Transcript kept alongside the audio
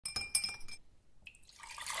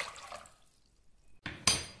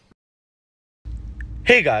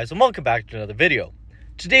Hey guys, and welcome back to another video.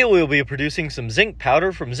 Today we will be producing some zinc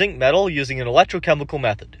powder from zinc metal using an electrochemical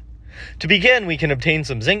method. To begin, we can obtain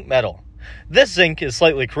some zinc metal. This zinc is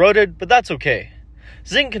slightly corroded, but that's okay.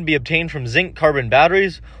 Zinc can be obtained from zinc carbon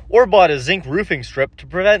batteries or bought as zinc roofing strip to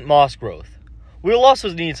prevent moss growth. We will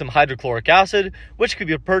also need some hydrochloric acid, which could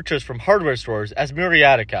be purchased from hardware stores as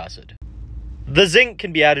muriatic acid. The zinc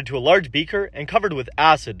can be added to a large beaker and covered with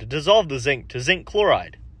acid to dissolve the zinc to zinc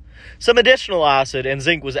chloride. Some additional acid and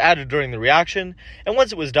zinc was added during the reaction, and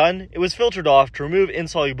once it was done, it was filtered off to remove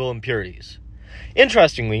insoluble impurities.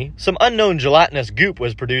 Interestingly, some unknown gelatinous goop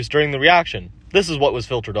was produced during the reaction. This is what was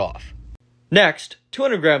filtered off. Next,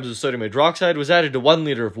 200 grams of sodium hydroxide was added to 1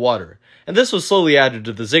 liter of water, and this was slowly added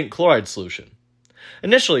to the zinc chloride solution.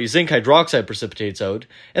 Initially, zinc hydroxide precipitates out,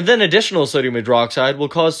 and then additional sodium hydroxide will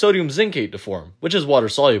cause sodium zincate to form, which is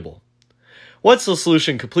water-soluble. Once the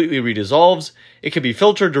solution completely redissolves, it can be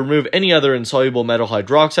filtered to remove any other insoluble metal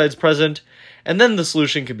hydroxides present, and then the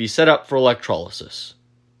solution can be set up for electrolysis.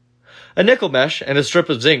 A nickel mesh and a strip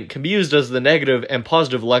of zinc can be used as the negative and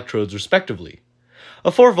positive electrodes respectively.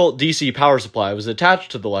 A 4-volt DC power supply was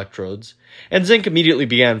attached to the electrodes, and zinc immediately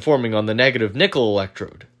began forming on the negative nickel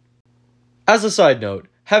electrode. As a side note,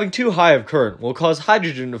 having too high of current will cause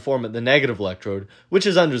hydrogen to form at the negative electrode, which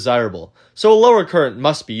is undesirable, so a lower current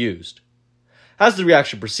must be used. As the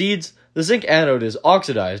reaction proceeds, the zinc anode is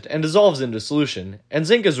oxidized and dissolves into solution, and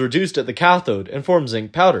zinc is reduced at the cathode and forms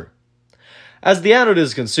zinc powder. As the anode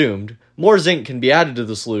is consumed, more zinc can be added to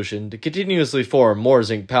the solution to continuously form more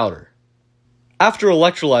zinc powder. After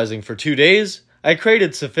electrolyzing for 2 days, I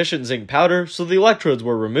created sufficient zinc powder so the electrodes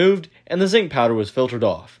were removed and the zinc powder was filtered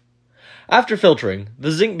off. After filtering, the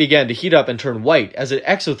zinc began to heat up and turn white as it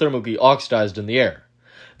exothermically oxidized in the air.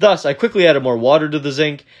 Thus, I quickly added more water to the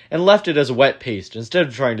zinc and left it as a wet paste instead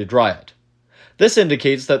of trying to dry it. This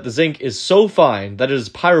indicates that the zinc is so fine that it is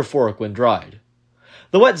pyrophoric when dried.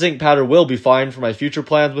 The wet zinc powder will be fine for my future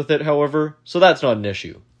plans with it, however, so that's not an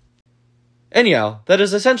issue. Anyhow, that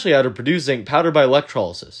is essentially how to produce zinc powder by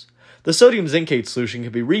electrolysis. The sodium zincate solution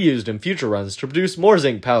can be reused in future runs to produce more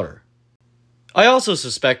zinc powder. I also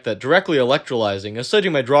suspect that directly electrolyzing a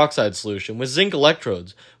sodium hydroxide solution with zinc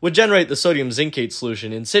electrodes would generate the sodium zincate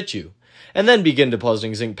solution in situ, and then begin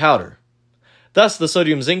depositing zinc powder. Thus, the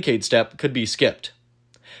sodium zincate step could be skipped.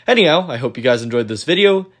 Anyhow, I hope you guys enjoyed this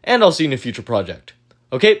video, and I'll see you in a future project.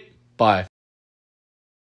 Okay, bye.